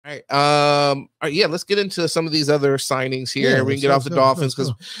right. All right. Yeah. Let's get into some of these other signings here. Yeah, we can get off the Dolphins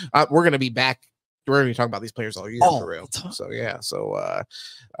because we're going to be back. We're going to be talking about these players all year for real. So yeah. So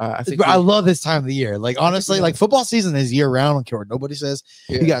I think I love this time of the year. Like honestly, like football season is year round. I don't care what nobody says.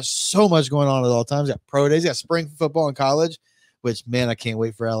 You got so much going on at all times. You got pro days. You got spring football in college. Which, man, I can't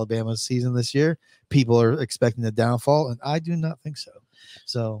wait for Alabama's season this year. People are expecting a downfall, and I do not think so.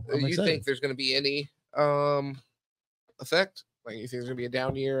 So, you think there's going to be any effect? Like, you think there's going to be a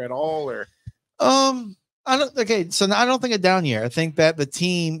down year at all, or? I don't. Okay, so I don't think a down year. I think that the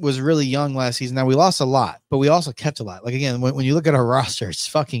team was really young last season. Now we lost a lot, but we also kept a lot. Like again, when you look at our roster, it's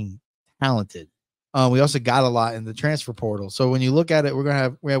fucking talented. We also got a lot in the transfer portal. So when you look at it, we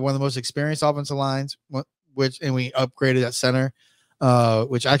have one of the most experienced offensive lines. And we upgraded at center,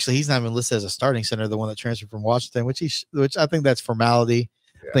 which actually he's not even listed as a starting center, the one that transferred from Washington, which I think that's formality.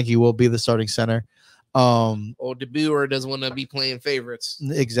 Yeah. I think he will be the starting center. DeBoer doesn't want to be playing favorites.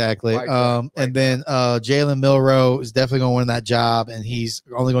 Exactly. And then Jalen Milroe is definitely going to win that job, and he's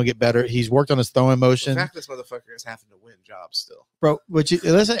only going to get better. He's worked on his throwing motion. The fact this motherfucker is having to win jobs still, bro.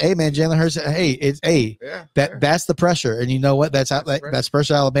 Listen, hey man, Jalen Hurts. Hey, that's the pressure, and you know what? That's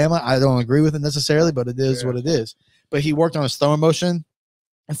pressure. Alabama. I don't agree with it necessarily, but it is what it is. But he worked on his throwing motion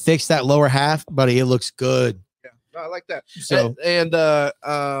and fixed that lower half, buddy. It looks good. Yeah, no, I like that. So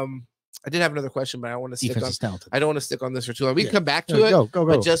I did have another question, but I want to stick on. I don't want to stick on this for too long. We can come back to it. Go.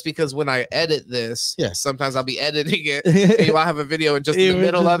 But just because when I edit this, sometimes I'll be editing it. And I'll have a video in just in the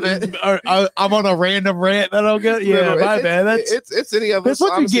middle of it. I'm on a random rant that I'll get. Yeah, my bad. It's any of us. That's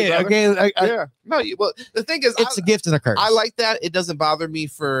what you get. Brother. Okay. Yeah. No. Well, the thing is, it's a gift and a curse. I like that. It doesn't bother me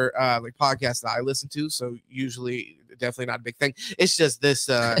for like podcasts that I listen to. So usually, definitely not a big thing. It's just this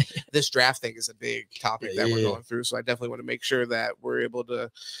this draft thing is a big topic that we're going through. So I definitely want to make sure that we're able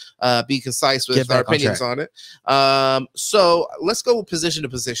to be concise with our opinions on it. So let's go position to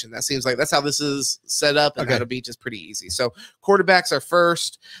position. That seems like that's how this is set up, and that'll be just pretty easy. So quarterbacks are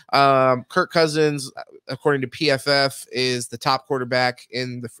first. Kirk Cousins, according to PFF, is the top quarterback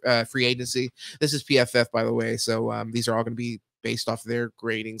in the free agency. This is PFF, by the way. So these are all going to be based off their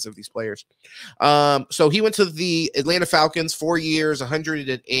gradings of these players. So he went to the Atlanta Falcons, 4 years,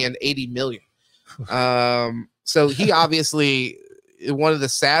 $180 million. So he obviously one of the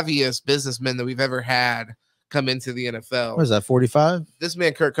savviest businessmen that we've ever had come into the NFL. What is that, 45? This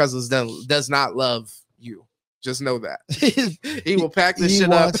man, Kirk Cousins, does not love you. Just know that. He will pack this shit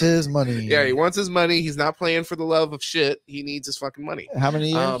up. He wants his money. Yeah, he wants his money. He's not playing for the love of shit. He needs his fucking money. How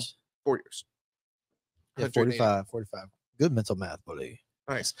many years? 4 years. Yeah, 45. Good mental math, buddy.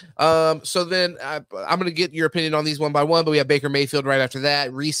 Nice. So then I'm going to get your opinion on these one by one, but we have Baker Mayfield right after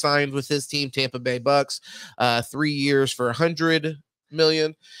that. Re-signed with his team, Tampa Bay Bucks, 3 years for $100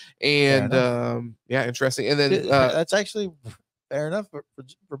 million. And interesting. And then that's actually fair enough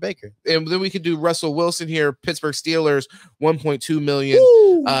for Baker. And then we could do Russell Wilson here, Pittsburgh Steelers, $1.2 million.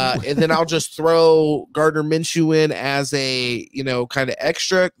 And then I'll just throw Gardner Minshew in as a, kind of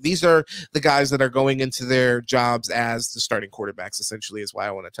extra. These are the guys that are going into their jobs as the starting quarterbacks, essentially, is why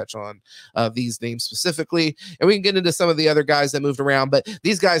I want to touch on these names specifically. And we can get into some of the other guys that moved around, but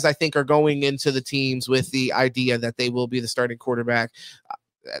these guys, I think, are going into the teams with the idea that they will be the starting quarterback.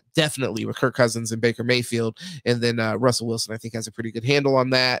 Definitely with Kirk Cousins and Baker Mayfield. And then Russell Wilson, I think, has a pretty good handle on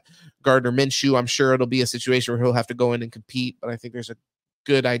that. Gardner Minshew, I'm sure it'll be a situation where he'll have to go in and compete, but I think there's a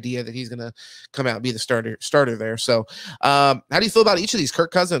good idea that he's going to come out and be the starter there. So how do you feel about each of these? Kirk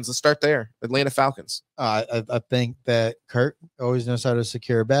Cousins, let's start there. Atlanta Falcons. I think that Kirk always knows how to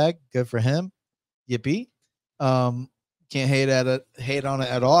secure a bag. Good for him. Yippee. Can't hate on it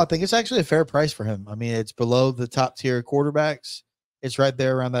at all. I think it's actually a fair price for him. I mean, it's below the top tier quarterbacks. It's right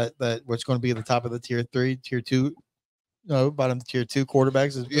there around that what's going to be the top of the tier 3, tier 2, bottom tier 2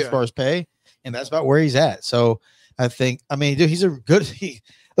 quarterbacks as far as pay. And that's about where he's at. So I think, dude, he's a good,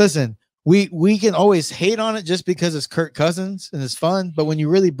 listen, we can always hate on it just because it's Kirk Cousins and it's fun. But when you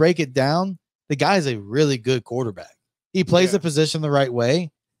really break it down, the guy's a really good quarterback. He plays the position the right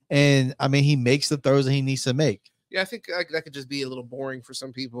way. And he makes the throws that he needs to make. Yeah, I think that could just be a little boring for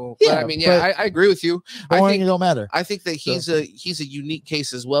some people. Yeah, but I agree with you. Boring, it don't matter. I think that he's a unique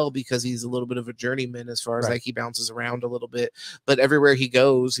case as well because he's a little bit of a journeyman as far as like he bounces around a little bit, but everywhere he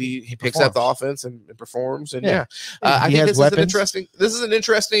goes, he picks up the offense and performs. And I think this is an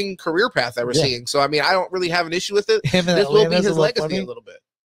interesting career path that we're seeing. So I don't really have an issue with it. This will be his legacy a little bit.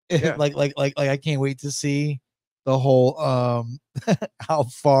 Yeah. like I can't wait to see the whole how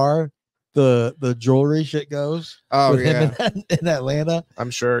far the jewelry shit goes. Him in Atlanta.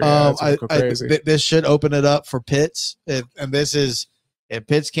 I'm sure. This should open it up for Pitts. If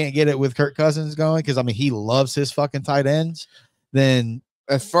Pitts can't get it with Kirk Cousins going, because he loves his fucking tight ends, then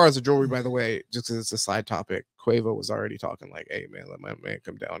As far as the jewelry, by the way, just because it's a side topic, Quavo was already talking like, "Hey man, let my man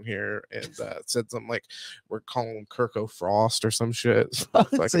come down here," and said something like, "We're calling him Kirko Frost or some shit."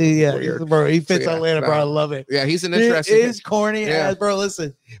 So, yeah, weird. bro, he fits So, yeah, Atlanta, bro. I love it. Yeah, he's an interesting. It is corny, yeah, bro.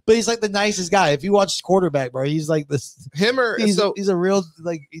 Listen, but he's like the nicest guy. If you watch quarterback, bro, he's like this. Him or he's a real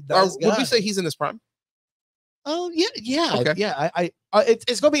like. Nice would we say he's in his prime? Oh yeah. Okay. Yeah.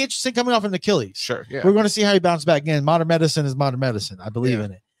 It's going to be interesting coming off an Achilles. Sure. Yeah. We're going to see how he bounces back again. Modern medicine is modern medicine. I believe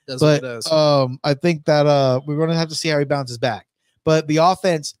in it. But I think that we're going to have to see how he bounces back. But the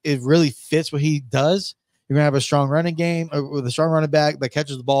offense, it really fits what he does. You're going to have a strong running game with a strong running back that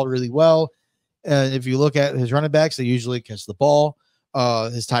catches the ball really well. And if you look at his running backs, they usually catch the ball.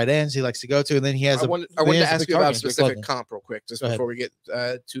 His tight ends he likes to go to, and then he has. I wanted to ask you about a specific comp real quick, just before we get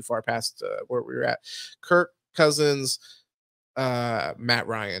too far past where we were at. Kirk Cousins, Matt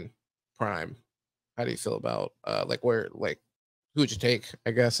Ryan, prime. How do you feel about who would you take?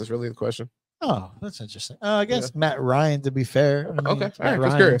 I guess is really the question. Oh, that's interesting. I guess Matt Ryan, to be fair. I mean, okay, I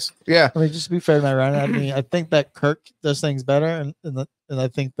was curious. Yeah, I mean, just to be fair to Matt Ryan, I mean, I think that Kirk does things better, and I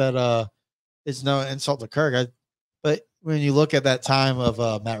think that it's no insult to Kirk. But when you look at that time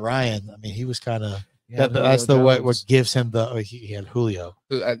of Matt Ryan, I mean, he was kind of that's the what gives him he had Julio,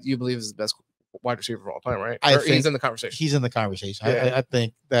 who you believe is the best wide receiver of all time, right? I think he's in the conversation. He's in the conversation. Yeah. I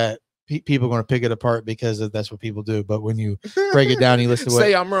think that people are going to pick it apart because that's what people do. But when you break it down, you listen to what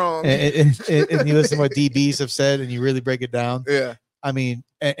say I'm wrong, and you listen to what DBs have said, and you really break it down. Yeah, I mean,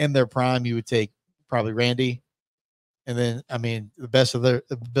 in their prime, you would take probably Randy, and then I mean, the best of their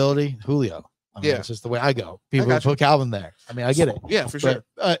ability, Julio. I mean, it's just the way I go. People put Calvin there. I mean, I get it. Yeah, for sure.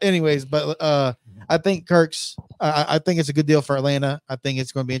 Anyways, I think Kirk's. I think it's a good deal for Atlanta. I think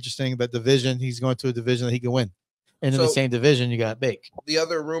it's going to be interesting. That division, he's going to a division that he can win. And in the same division, you got Bake. The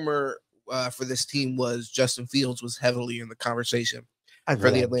other rumor for this team was Justin Fields was heavily in the conversation for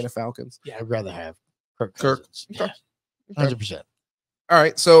the Atlanta Falcons. Yeah, I'd rather have Kirk. Yeah, 100%. All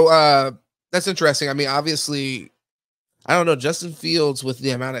right, so that's interesting. I mean, obviously, I don't know Justin Fields with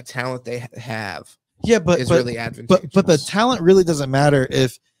the amount of talent they have. Yeah, but it's really advantageous. But the talent really doesn't matter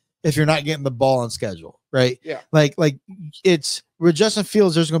if you're not getting the ball on schedule, right? Yeah. Like it's with Justin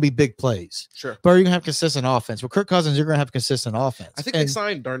Fields, there's going to be big plays. Sure. But you're going to have consistent offense. With Kirk Cousins, you're going to have consistent offense. I think they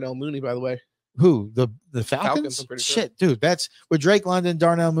signed Darnell Mooney, by the way. Who? The Falcons? I'm pretty sure. Dude, that's with Drake London,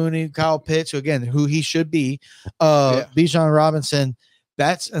 Darnell Mooney, Kyle Pitts, who he should be, Bijan Robinson.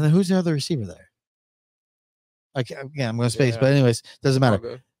 And then who's the other receiver there? I'm going to space, but anyways, doesn't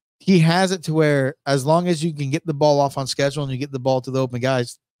matter. He has it to where as long as you can get the ball off on schedule and you get the ball to the open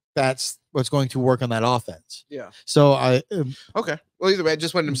guys, that's what's going to work on that offense. Yeah. So okay. Well, either way, I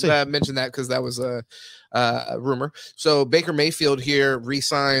just wanted to mention that because that was a rumor. So Baker Mayfield here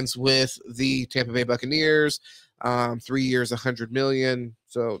re-signs with the Tampa Bay Buccaneers, 3 years, $100 million.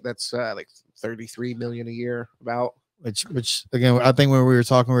 So that's like $33 million a year, about. Which again, I think when we were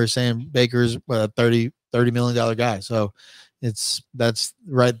talking, we were saying Baker's a $30 million guy. So that's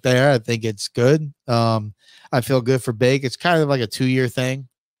right there. I think it's good. I feel good for Bake. It's kind of like a 2-year thing,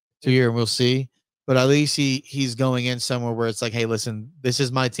 2-year, and we'll see. But at least he's going in somewhere where it's like, hey, listen, this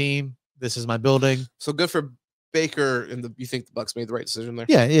is my team, this is my building. So good for Baker. And you think the Bucs made the right decision there?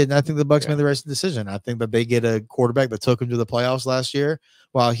 Yeah, I think the Bucs made the right decision. I think that they get a quarterback that took him to the playoffs last year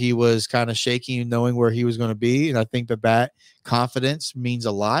while he was kind of shaky, knowing where he was going to be. And I think that confidence means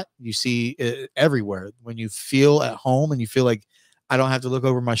a lot. You see it everywhere. When you feel at home and you feel like I don't have to look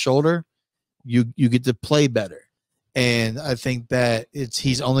over my shoulder, you get to play better. And I think that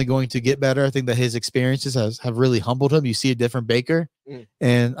he's only going to get better. I think that his experiences have really humbled him. You see a different Baker,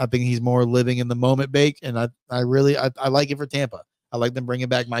 and I think he's more living in the moment Bake. And I like it for Tampa. I like them bringing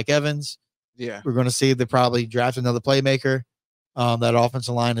back Mike Evans. Yeah, we're going to see they probably draft another playmaker. That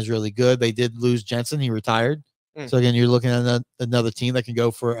offensive line is really good. They did lose Jensen; he retired. So again, you're looking at another team that can go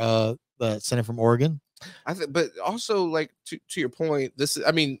for the center from Oregon. I think, but also like to your point, this is,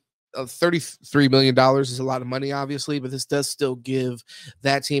 I mean. $33 million is a lot of money, obviously, but this does still give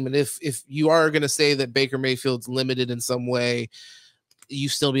that team. And if you are going to say that Baker Mayfield's limited in some way, you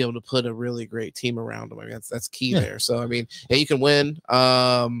still be able to put a really great team around him. I mean, that's key there. So, I mean, you can win.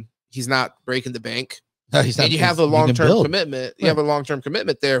 He's not breaking the bank. No, and you have a long-term commitment. You have a long-term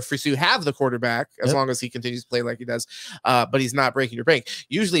commitment there so you have the quarterback as long as he continues to play like he does. But he's not breaking your bank.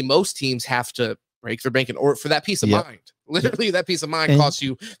 Usually most teams have to break their bank or for that peace of mind. Literally, that peace of mind costs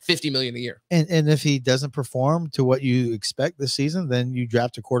you $50 million a year. And if he doesn't perform to what you expect this season, then you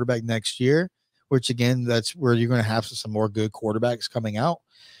draft a quarterback next year, which again, that's where you're going to have some more good quarterbacks coming out.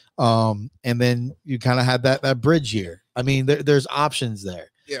 And then you kind of have that bridge year. I mean, there's options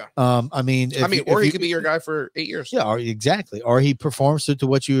there. Yeah. I mean, or he could be your guy for 8 years. Yeah, exactly. Or he performs to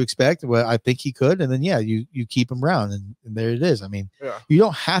what you expect. Well, I think he could, and then you keep him around, and there it is. I mean, you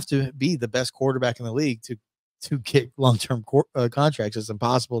don't have to be the best quarterback in the league to get long-term contracts. It's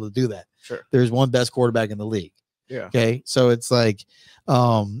impossible to do that. Sure. There's one best quarterback in the league. Yeah. Okay. So it's like,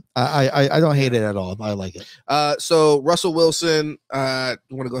 I don't hate it at all. I like it. So Russell Wilson, I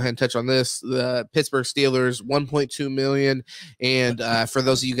want to go ahead and touch on this. The Pittsburgh Steelers, $1.2 million. And for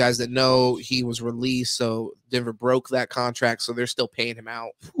those of you guys that know, he was released. So Denver broke that contract. So they're still paying him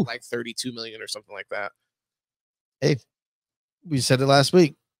out like $32 million or something like that. Hey, we said it last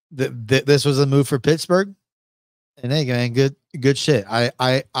week. This was a move for Pittsburgh. And hey, man, good shit.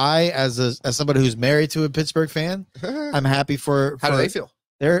 I as somebody who's married to a Pittsburgh fan, I'm happy for. How do they feel?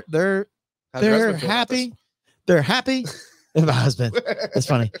 They're happy. They're happy. My husband. That's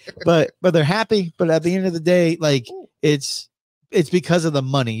funny, but they're happy. But at the end of the day, like it's because of the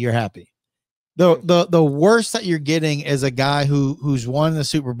money. You're happy. The worst that you're getting is a guy who's won the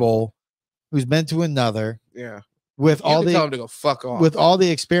Super Bowl, who's been to another. Yeah. With all the tell him to go fuck off. With all the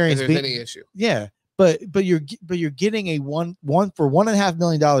experience. If there's any issue. Yeah. But you're getting a one for $1.5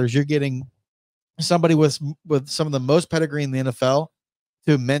 million. You're getting somebody with some of the most pedigree in the NFL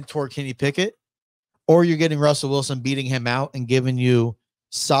to mentor Kenny Pickett, or you're getting Russell Wilson beating him out and giving you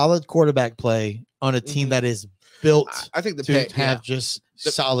solid quarterback play on a team that is built. I think just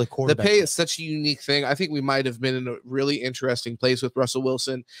solid quarterback. The pay is such a unique thing. I think we might have been in a really interesting place with Russell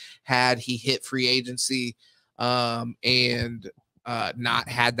Wilson had he hit free agency, and not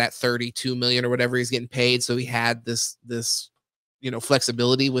had that 32 million or whatever he's getting paid. So he had this,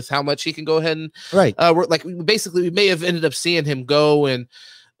 flexibility with how much he can go ahead and we may have ended up seeing him go and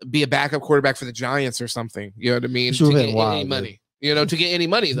be a backup quarterback for the Giants or something. You know what I mean? To get any money, to get any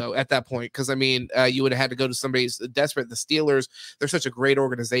money though, at that point. Cause I mean, you would have had to go to somebody's desperate. The Steelers, they're such a great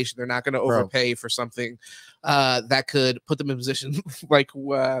organization. They're not going to overpay for something, that could put them in position like,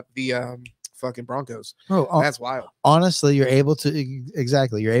 the fucking Broncos. That's wild. Honestly, you're able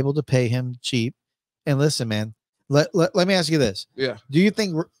to pay him cheap. And listen, man, let me ask you this. Yeah. Do you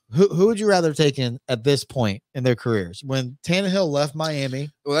think who would you rather have taken at this point in their careers when Tannehill left Miami?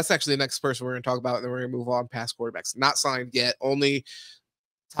 Well, that's actually the next person we're going to talk about, and then we're going to move on past quarterbacks. Not signed yet, only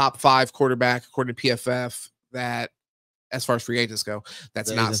top 5 quarterback according to PFF that, as far as free agents go, that's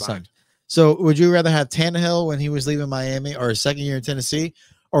not signed. So would you rather have Tannehill when he was leaving Miami or his second year in Tennessee?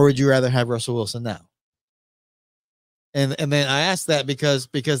 Or would you rather have Russell Wilson now? And then I asked that because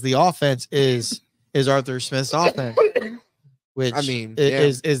the offense is Arthur Smith's offense, which I mean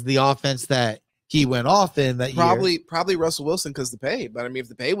is the offense that he went off in that year. Probably Russell Wilson because the pay. But I mean, if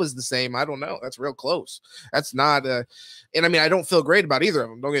the pay was the same, I don't know. That's real close. That's not and I mean, I don't feel great about either of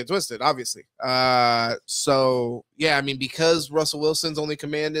them. Don't get it twisted, obviously. So yeah, I mean, because Russell Wilson's only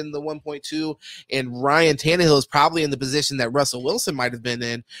commanding the 1.2, and Ryan Tannehill is probably in the position that Russell Wilson might have been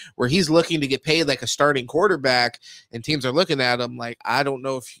in, where he's looking to get paid like a starting quarterback, and teams are looking at him like, I don't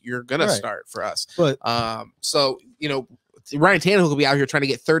know if you're gonna start for us. But so Ryan Tannehill could be out here trying to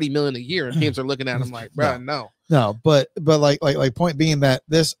get $30 million a year, and teams are looking at him like, bro, no. But like point being that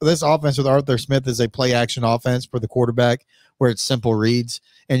this offense with Arthur Smith is a play action offense for the quarterback where it's simple reads,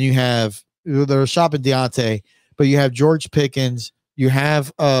 and you have they're shopping Deontay, but you have George Pickens, you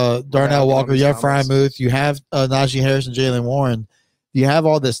have Darnell Walker, you have Freiermuth, you have Najee Harris and Jaylen Warren. You have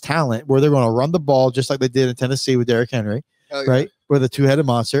all this talent where they're going to run the ball just like they did in Tennessee with Derrick Henry, right? With a 2-headed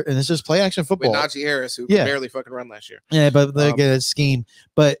monster, and it's just play action football. With Najee Harris, who barely fucking run last year. Yeah, but they get a scheme.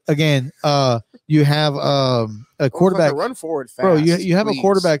 But again, you have a quarterback run forward fast. Bro, you have a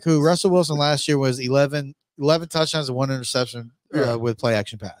quarterback who Russell Wilson last year was 11 touchdowns and 1 interception with play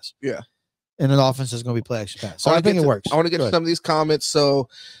action pass. Yeah. And an offense is going to be play action pass. So I think it works. I want to get to some of these comments. So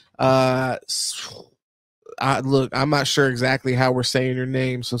look, I'm not sure exactly how we're saying your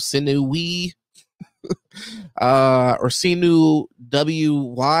name. So Sinui or Sinu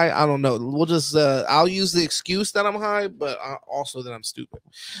WY, I don't know. We'll just I'll use the excuse that I'm high, but also that I'm stupid.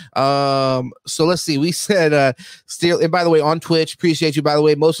 So let's see. We said and by the way, on Twitch, appreciate you, by the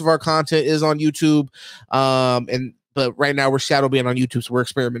way. Most of our content is on YouTube, but right now we're shadow being on YouTube, so we're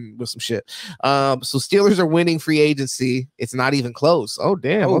experimenting with some shit. So Steelers are winning free agency. It's not even close. Oh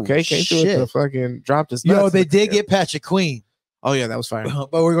damn. Okay, came through it to fucking dropped his nuts. They did get Patrick Queen. Oh yeah, that was fine.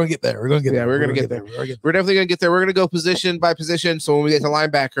 But we're gonna get there. We're gonna get there. We're gonna get there. We're definitely gonna get there. We're gonna go position by position. So when we get to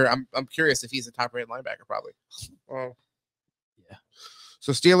linebacker, I'm curious if he's a top-rated linebacker, probably. Yeah.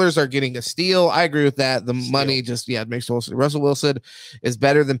 So Steelers are getting a steal. I agree with that. The money just makes Russell Wilson is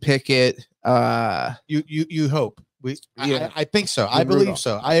better than Pickett. You hope. I think so. I believe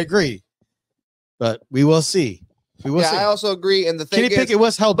so. I agree. But we will see. We will see. I also agree. And the thing Kenny is, Pickett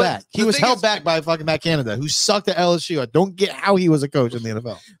was held back. He was held is, back by fucking Matt Canada, who sucked at LSU. I don't get how he was a coach in the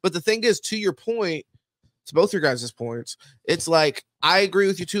NFL. But the thing is, to your point, to both your guys' points, it's like I agree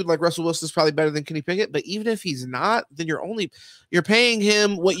with you too. Like Russell Wilson is probably better than Kenny Pickett, but even if he's not, then you're paying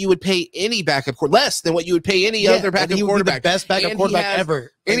him what you would pay any backup quarterback, less than what you would pay any other backup quarterback. The best backup quarterback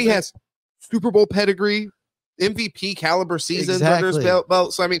ever, and he has Super Bowl pedigree, MVP caliber seasons under his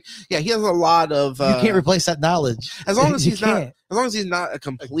belt. So I mean, yeah, he has a lot of. You can't replace that knowledge as long as he's not. As long as he's not a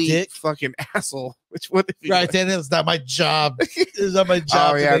complete fucking asshole. Which what? Right, then it's not my job. It's not my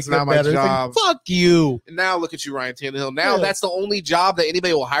job. Oh yeah, it's not my job. Like, fuck you. And now look at you, Ryan Tannehill. Now that's the only job that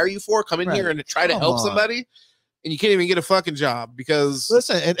anybody will hire you for. Come in here and try to help somebody, and you can't even get a fucking job because.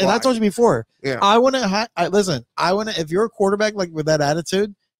 Listen, and I told you before. Yeah. I want to. Listen, I want to. If you're a quarterback like with that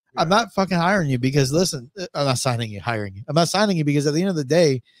attitude. I'm not fucking hiring you because listen, I'm not signing you, hiring you. I'm not signing you because at the end of the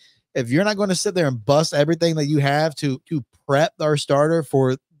day, if you're not going to sit there and bust everything that you have to prep our starter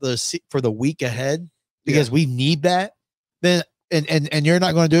for the week ahead because we need that, then and you're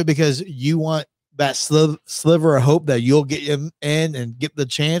not going to do it because you want that sliver of hope that you'll get him in and get the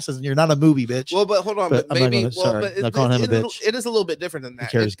chances. And you're not a movie, bitch. Well, but hold on, but maybe I'm calling him a bitch. It is a little bit different than that.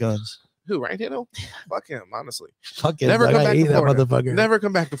 He carries guns. Who, Ryan Tannehill? Fuck him, honestly. Fuck him. Never come back to Florida. Motherfucker. Never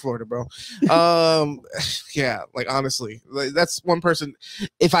come back to Florida, bro. Yeah, like honestly, like, that's one person.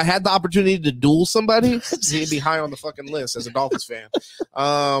 If I had the opportunity to duel somebody, he'd be high on the fucking list as a Dolphins fan.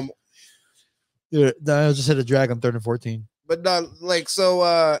 Dude, I just hit a drag on 3rd and 14. But like so,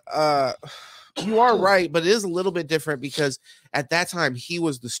 you are right, but it is a little bit different because at that time he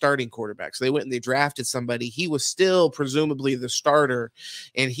was the starting quarterback. So they went and they drafted somebody. He was still presumably the starter,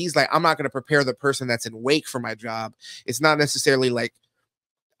 and he's like, I'm not going to prepare the person that's in Wake for my job. It's not necessarily like,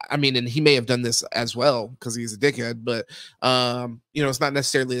 I mean, and he may have done this as well because he's a dickhead, but it's not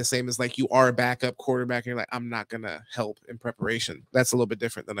necessarily the same as like you are a backup quarterback and you're like, I'm not going to help in preparation. That's a little bit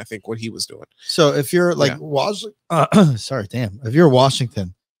different than I think what he was doing. So if you're like if you're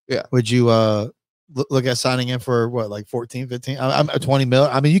Washington, would you look at signing in for what, like 14, 15? I'm 20 mil.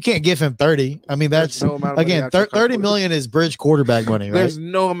 I mean, you can't give him 30. I mean, that's again, 30 million is bridge quarterback money, right? There's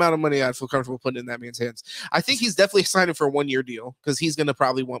no amount of money I'd feel comfortable putting in that man's hands. I think he's definitely signing for a 1-year deal because he's going to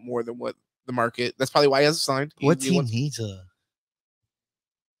probably want more than what the market. That's probably why he hasn't signed. What team needs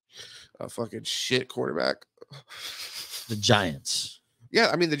a fucking shit quarterback? The Giants. Yeah,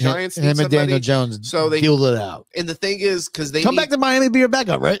 I mean the Giants and him and Daniel Jones, so they dealed it out. And the thing is, because they come back to Miami, be your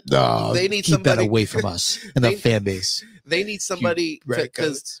backup, right? No, they need keep somebody that away from us and the fan base. They need somebody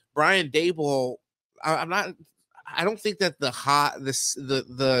because Brian Daboll. I don't think that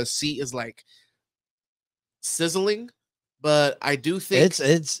the seat is like sizzling, but I do think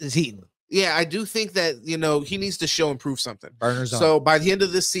it's heating. Yeah, I do think that he needs to show and prove something. Burners on. So by the end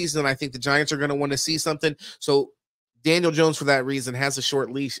of this season, I think the Giants are going to want to see something. So Daniel Jones, for that reason, has a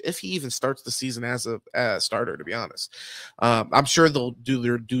short leash if he even starts the season as a starter, to be honest. I'm sure they'll do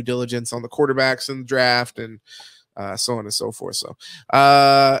their due diligence on the quarterbacks in the draft and so on and so forth. So,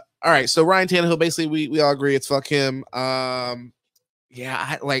 all right. So Ryan Tannehill, basically, we all agree it's fuck him. Who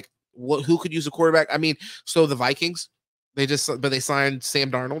could use a quarterback? I mean, so the Vikings, they signed Sam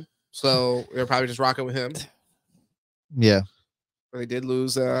Darnold. So they're probably just rocking with him. Yeah. They did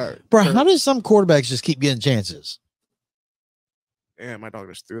lose. Bro, how does some quarterbacks just keep getting chances? Yeah, my dog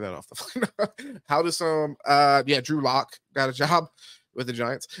just threw that off the phone. How does Drew Lock got a job with the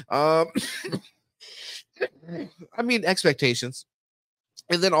Giants. I mean, expectations.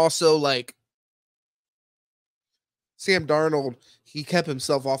 And then also, like, Sam Darnold, he kept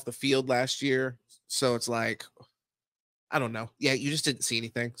himself off the field last year. So it's like, I don't know. Yeah, you just didn't see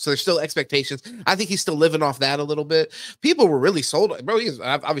anything. So there's still expectations. I think he's still living off that a little bit. People were really sold on, bro.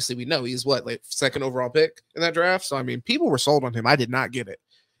 Obviously we know he's what, like, second overall pick in that draft. So I mean, people were sold on him. I did not get it.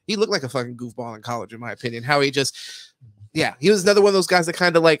 He looked like a fucking goofball in college, in my opinion. How he just, yeah, he was another one of those guys that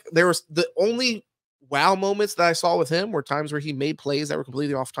kind of like, there was the only wow moments that I saw with him were times where he made plays that were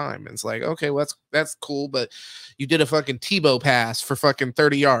completely off time. And it's like, okay, well, that's cool, but you did a fucking Tebow pass for fucking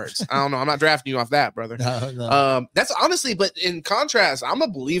 30 yards. I don't know. I'm not drafting you off that, brother. No. That's honestly, but in contrast, I'm a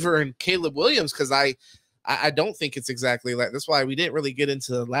believer in Caleb Williams because I don't think it's exactly like, that's why we didn't really get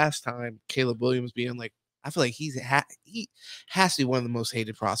into last time Caleb Williams being like, I feel like he has to be one of the most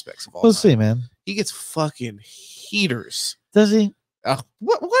hated prospects of all We'll time. see, man. He gets fucking heaters. Does he?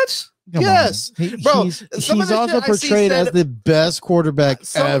 What? Come yes, bro. He's also portrayed as the best quarterback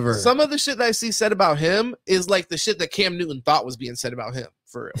ever. Some of the shit that I see said about him is like the shit that Cam Newton thought was being said about him.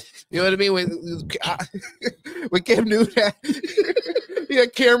 For real, you know what I mean? When Cam Newton, Yeah,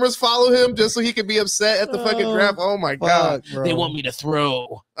 cameras follow him just so he can be upset at the fucking draft. Oh my god, bro. they want me to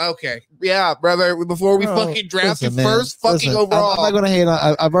throw. Okay, yeah, brother. Before we fucking draft you first, fucking overall. I'm not gonna hate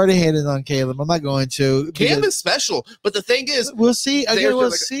on. I've already hated on Caleb. I'm not going to. Caleb is special, but the thing is, we'll see. Again,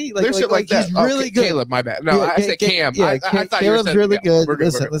 we'll see. There's shit like that. He's really good. Caleb, my bad. No, I said Cam. Yeah, I thought Caleb's really good.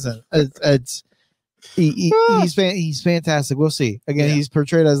 Listen. It's he's fantastic. We'll see. Again, he's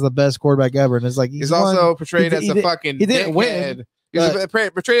portrayed as the best quarterback ever, and it's like he's also portrayed as a fucking. He didn't win. He's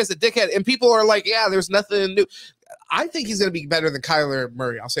portrayed as a dickhead, and people are like, "Yeah, there's nothing new." I think he's going to be better than Kyler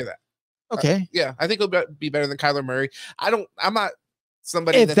Murray. I'll say that. Okay. Yeah, I think he'll be better than Kyler Murray. I'm not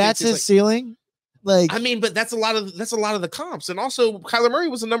somebody. If that's his ceiling, like I mean, but that's a lot of the comps, and also Kyler Murray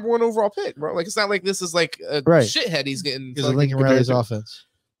was the #1 overall pick, bro. Like it's not like this is like a shithead he's getting. Because of Lincoln Riley's offense.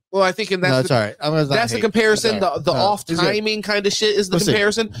 Well, I think that's all right. That's the comparison. The off timing kind of shit is the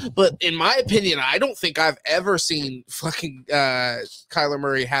comparison. But in my opinion, I don't think I've ever seen fucking Kyler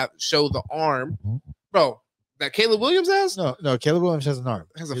Murray show the arm, bro. That Caleb Williams has? No. Caleb Williams has an arm.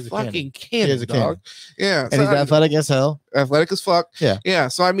 Has a fucking cannon, dog. Cannon. Yeah, and he's athletic as hell. Athletic as fuck. Yeah.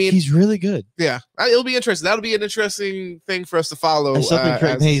 So I mean, he's really good. Yeah, it'll be interesting. That'll be an interesting thing for us to follow. I still think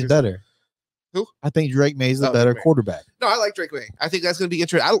Drake May's better. Who? I think Drake May's the better quarterback. No, I like Drake May. I think that's going to be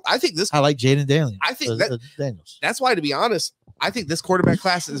interesting. I think this. I like Jaden Daniels. I think Daniels. That's why, to be honest, I think this quarterback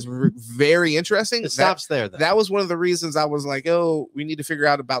class is very interesting. It stops there. Though. That was one of the reasons I was like, "Oh, we need to figure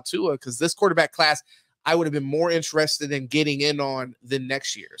out about Tua," because this quarterback class, I would have been more interested in getting in on than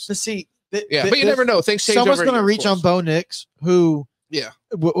next year's. But see, but you never know. Things change. Someone's going to reach on Bo Nix, who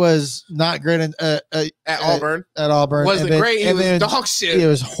was not great at Auburn. At Auburn, wasn't great. He was dog shit. It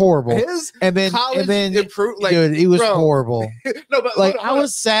was horrible. And then improved. Like, dude, he was horrible. No, but like I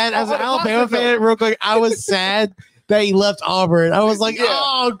was sad as an Alabama fan. Real quick, I was sad that he left Auburn. I was like,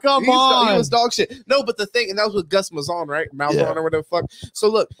 oh, come on. He was dog shit. No, but the thing, and that was with Gus Malzahn, right? Malzahn or whatever the fuck. So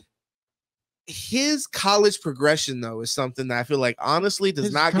look, his college progression though is something that I feel like honestly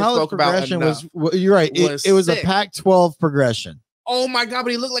does not get spoken about enough. You're right. It was a Pac-12 progression. Oh my god!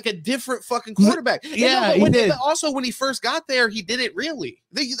 But he looked like a different fucking quarterback. Yeah, he did. Also, when he first got there, he didn't really.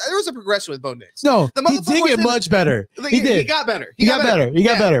 There was a progression with Bo Nix. No, he did get much better. He did. He got better. He got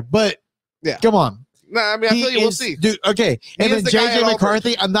better. But come on. No, I mean, I feel you. We'll see, dude. Okay, and then JJ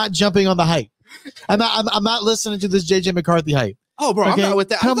McCarthy. I'm not jumping on the hype. I'm not listening to this JJ McCarthy hype. Oh, bro, I'm not with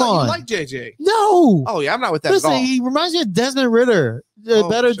that. Come on, you like JJ? No. Oh yeah, I'm not with that. Listen, at all. He reminds me of Desmond Ritter.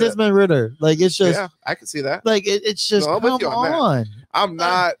 Better Desmond Ritter. Like it's just. Yeah, I can see that. Like it's just. No, come on. I'm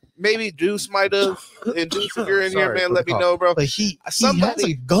not. Maybe Deuce might have. And Deuce, if you're in here, man, let me know, bro. But he has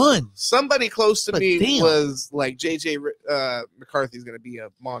a gun. Somebody close to me was like JJ McCarthy's gonna be a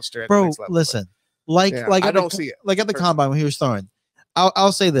monster. At bro, the next level, listen. Like I don't see it. Like at the combine when he was throwing.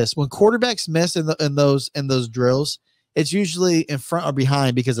 I'll say this: when quarterbacks miss in those drills, it's usually in front or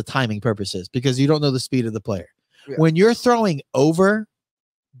behind because of timing purposes, because you don't know the speed of the player. Yeah. When you're throwing over,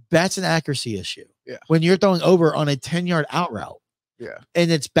 that's an accuracy issue. Yeah. When you're throwing over on a 10-yard out route,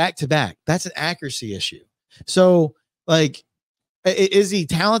 and it's back to back, that's an accuracy issue. So, like, is he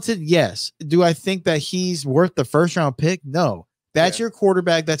talented? Yes. Do I think that he's worth the first round pick? No. That's your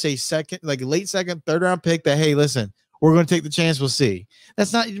quarterback. That's a late second, third round pick. That hey, listen, we're going to take the chance. We'll see.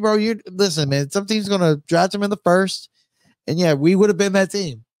 That's not, bro. Listen, man. Some team's going to draft him in the first. And we would have been that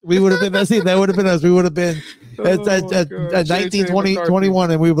team. We would have been that team. That would have been us. We would have been at 19, 20,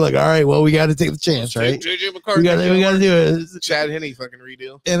 21. And we were like, all right, well, we got to take the chance, right? JJ McCarthy. We got to do it. Chad Henne fucking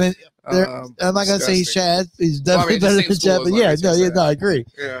redeal. And then I'm not going to say he's Chad. He's definitely better than Chad. But no, I agree.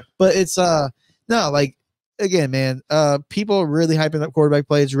 Yeah. But it's, no, like, again, man, people are really hyping up quarterback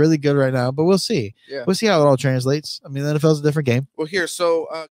play. It's really good right now, but we'll see. Yeah. We'll see how it all translates. I mean, the NFL is a different game. Well, here, so